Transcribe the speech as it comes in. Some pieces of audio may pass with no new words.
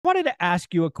Wanted to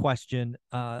ask you a question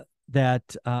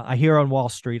that I hear on Wall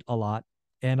Street a lot,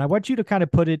 and I want you to kind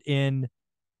of put it in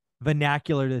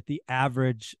vernacular that the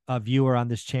average viewer on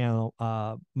this channel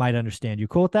might understand. You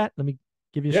cool with that? Let me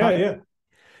give you a Yeah, shot. yeah.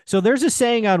 So there's a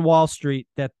saying on Wall Street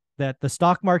that the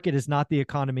stock market is not the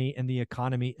economy and the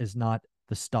economy is not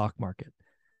the stock market.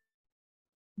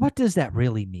 What does that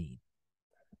really mean?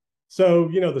 So,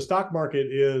 the stock market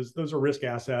is those are risk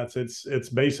assets. It's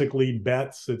basically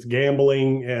bets, it's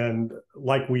gambling. And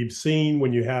like we've seen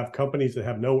when you have companies that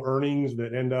have no earnings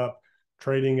that end up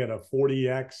trading at a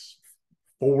 40x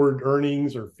forward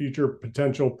earnings or future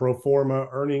potential pro forma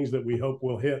earnings that we hope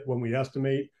will hit when we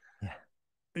estimate,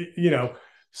 Yeah. you know,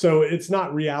 so it's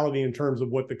not reality in terms of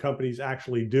what the company's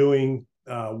actually doing,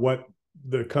 what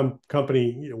the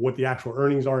company, what the actual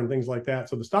earnings are and things like that.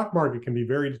 So the stock market can be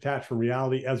very detached from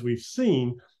reality, as we've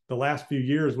seen the last few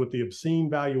years with the obscene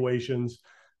valuations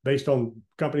based on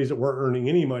companies that weren't earning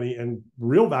any money and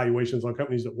real valuations on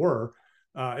companies that were.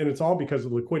 And it's all because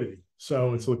of liquidity.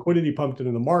 So it's Mm. liquidity pumped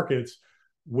into the markets,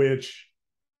 which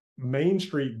Main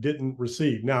Street didn't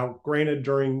receive. Now, granted,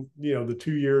 during the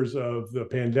 2 years of the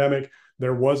pandemic,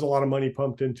 there was a lot of money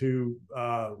pumped into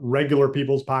regular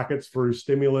people's pockets for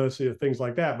stimulus, things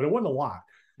like that, but it wasn't a lot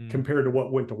Mm. compared to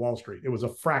what went to Wall Street. It was a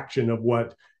fraction of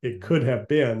what it Mm. could have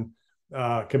been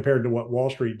compared to what Wall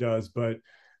Street does. But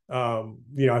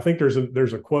I think there's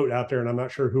a quote out there, and I'm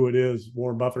not sure who it is,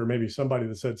 Warren Buffett or maybe somebody,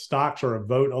 that said stocks are a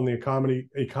vote on the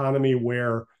economy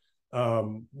where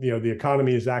the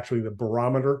economy is actually the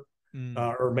barometer, Mm.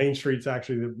 or Main Street's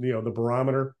actually the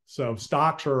barometer. So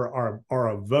stocks are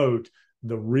a vote.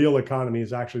 The real economy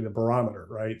is actually the barometer,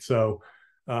 right? So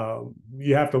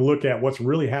you have to look at what's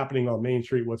really happening on Main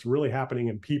Street, what's really happening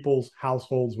in people's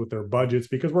households with their budgets,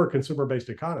 because we're a consumer based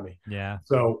economy. Yeah.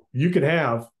 So you could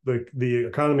have the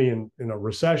economy in a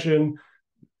recession,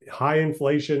 high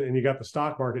inflation, and you got the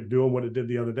stock market doing what it did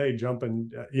the other day,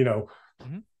 jumping,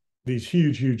 Mhm. these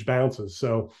huge bounces.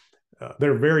 So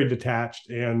they're very detached,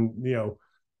 and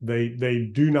they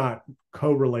do not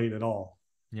correlate at all.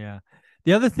 Yeah.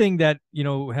 The other thing that,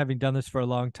 having done this for a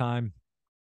long time,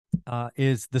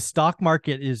 is the stock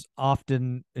market is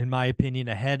often, in my opinion,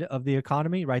 ahead of the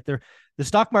economy, right? The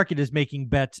stock market is making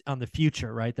bets on the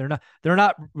future, right? They're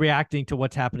not reacting to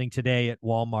what's happening today at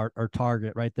Walmart or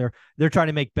Target, right? They're trying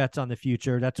to make bets on the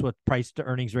future. That's what price to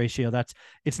earnings ratio.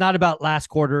 It's not about last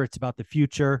quarter, it's about the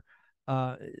future.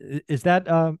 Uh, is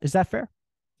that fair?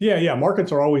 Yeah.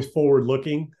 Markets are always forward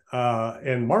looking,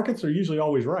 and markets are usually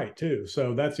always right too.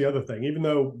 So that's the other thing. Even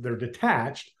though they're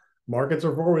detached, markets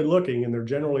are forward looking, and they're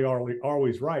generally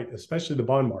always right, especially the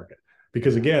bond market,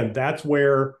 because Yeah. again, that's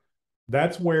where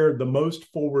the most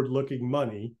forward looking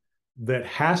money that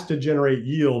has to generate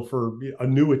yield for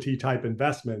annuity type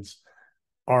investments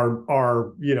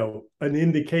are an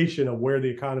indication of where the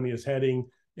economy is heading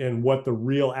and what the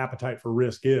real appetite for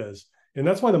risk is. And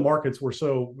that's why the markets were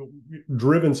so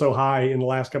driven so high in the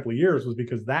last couple of years, was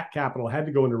because that capital had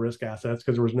to go into risk assets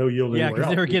because there was no yield Yeah, anywhere because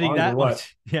they else. were The getting bonds are that what,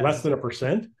 much. Yeah, less than a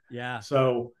percent. yeah,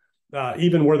 So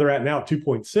even where they're at now,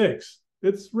 2.6,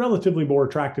 it's relatively more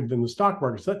attractive than the stock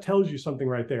market. So that tells you something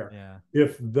right there. yeah.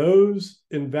 If those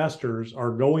investors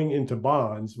are going into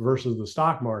bonds versus the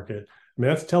stock market, I mean,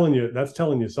 that's telling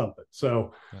you something.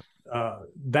 So Yep.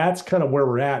 that's kind of where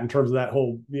we're at in terms of that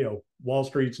whole, Wall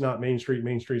Street's not Main Street,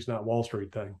 Main Street's not Wall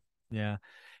Street thing. Yeah.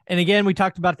 And again, we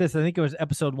talked about this. I think it was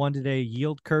episode one today,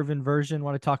 yield curve inversion.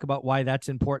 Want to talk about why that's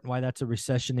important, why that's a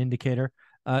recession indicator,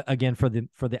 again, for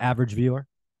the average viewer.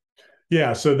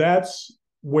 Yeah, so that's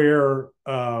where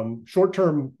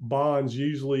short-term bonds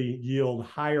usually yield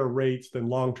higher rates than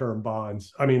long-term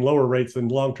bonds. I mean, lower rates than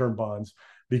long-term bonds,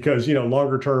 because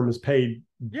longer term is paid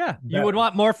Yeah. You would better.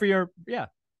 want more for your, yeah, of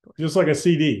course. Just like a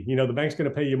CD, the bank's going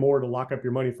to pay you more to lock up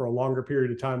your money for a longer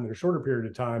period of time than a shorter period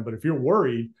of time. But if you're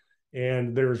worried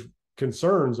and there's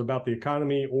concerns about the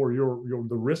economy or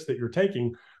the risk that you're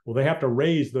taking, well, they have to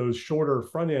raise those shorter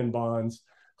front end bonds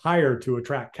higher to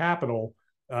attract capital,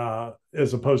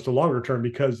 as opposed to longer term,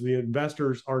 because the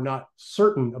investors are not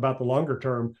certain about the longer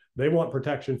term. They want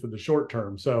protection for the short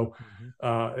term. So,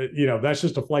 Mhm. that's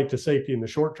just a flight to safety in the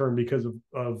short term because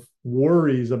of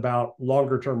worries about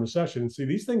longer term recession. And see,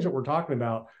 these things that we're talking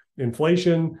about,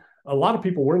 inflation, a lot of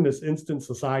people, we're in this instant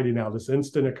society now, this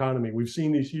instant economy. We've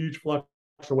seen these huge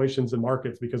fluctuations in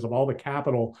markets because of all the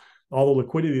capital, all the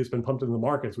liquidity that's been pumped into the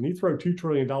markets. When you throw $2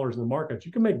 trillion in the markets,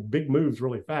 you can make big moves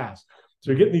really fast. So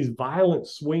you're Mhm. getting these violent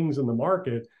swings in the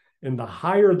market, and the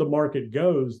higher the market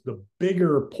goes, the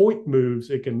bigger point moves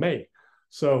it can make.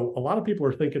 So a lot of people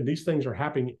are thinking these things are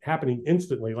happening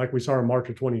instantly, like we saw in March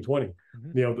of 2020,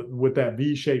 with that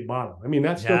V-shaped bottom. I mean,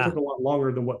 that still took a lot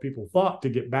longer than what people thought to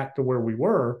get back to where we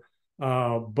were,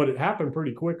 but it happened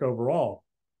pretty quick overall.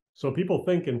 So people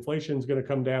think inflation is going to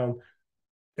come down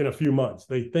in a few months.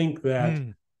 They think that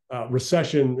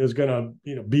recession is going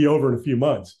to be over in a few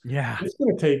months. Yeah, it's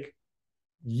going to take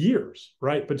years,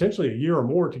 right? Potentially a year or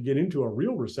more to get into a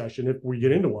real recession if we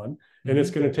get into one. And it's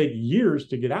going to take years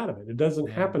to get out of it. It doesn't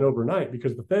happen overnight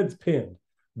because the Fed's pinned.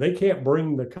 They can't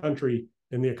bring the country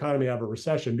and the economy out of a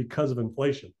recession because of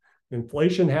inflation.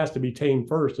 Inflation has to be tamed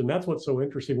first. And that's what's so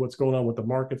interesting, what's going on with the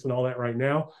markets and all that right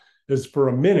now, is for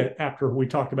a minute after we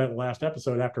talked about in the last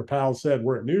episode, after Powell said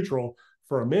we're at neutral,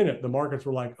 for a minute, the markets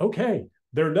were like, okay,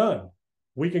 they're done.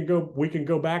 We can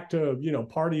go back to,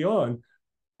 party on.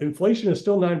 Inflation is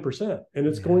still 9%, and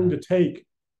it's going to take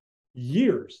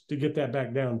years to get that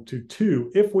back down to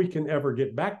 2, if we can ever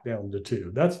get back down to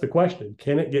 2. That's the question.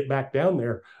 Can it get back down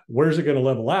there? Where's it going to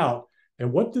level out?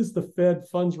 And what does the Fed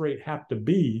funds rate have to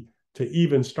be to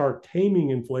even start taming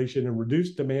inflation and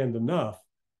reduce demand enough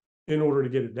in order to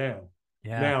get it down?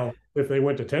 Yeah. Now, if they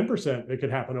went to 10%, it could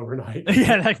happen overnight.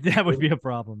 Yeah, that would be a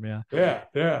problem. Yeah.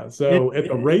 Yeah. So at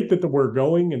the rate that we're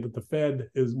going and that the Fed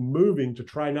is moving to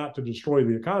try not to destroy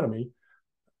the economy,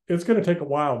 it's going to take a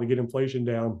while to get inflation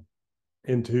down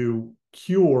and to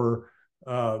cure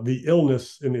the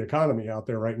illness in the economy out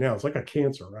there right now. It's like a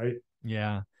cancer, right?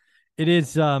 Yeah, it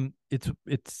is.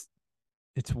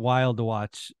 It's wild to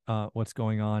watch what's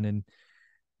going on. And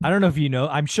I don't know if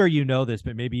I'm sure you know this,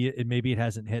 but maybe it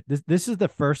hasn't hit. This is the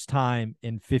first time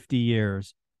in 50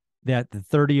 years that the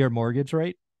 30-year mortgage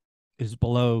rate is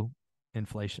below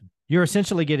inflation. You're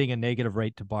essentially getting a negative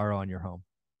rate to borrow on your home.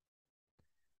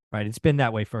 Right. It's been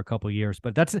that way for a couple of years,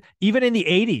 but that's even in the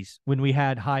 80s when we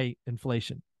had high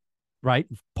inflation. Right.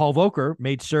 Paul Volcker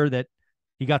made sure that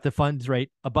he got the funds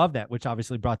rate above that, which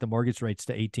obviously brought the mortgage rates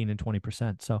to 18 and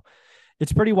 20%. So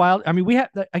it's pretty wild. I mean,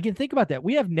 again, think about that.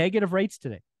 We have negative rates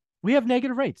today. We have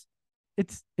negative rates.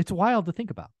 It's wild to think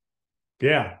about.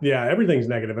 Yeah. Everything's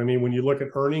negative. I mean, when you look at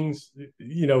earnings,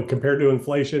 compared to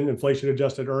inflation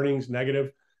adjusted earnings,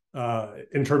 negative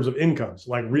in terms of incomes,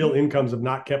 like real incomes have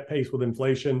not kept pace with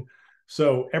inflation.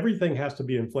 So everything has to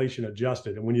be inflation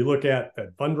adjusted. And when you look at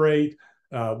that fund rate,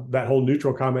 that whole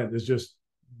neutral comment is just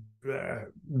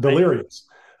delirious.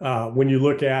 When you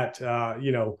look at,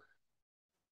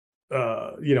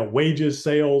 wages,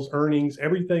 sales, earnings,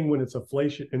 everything, when it's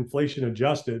inflation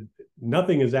adjusted,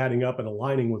 nothing is adding up and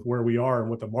aligning with where we are and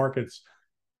what the markets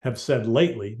have said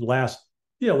lately, last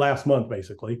month,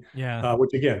 basically. Yeah.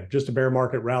 Which again, just a bear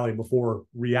market rally before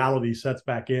reality sets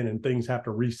back in and things have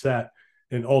to reset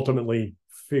and ultimately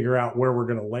figure out where we're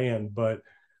going to land. But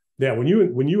yeah, when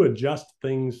you adjust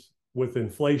things with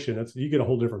inflation, you get a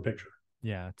whole different picture.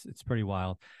 Yeah, it's pretty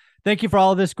wild. Thank you for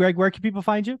all of this, Greg. Where can people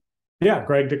find you? Yeah,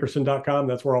 GregDickerson.com.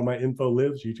 That's where all my info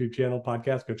lives. YouTube channel,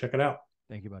 podcast. Go check it out.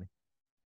 Thank you, buddy.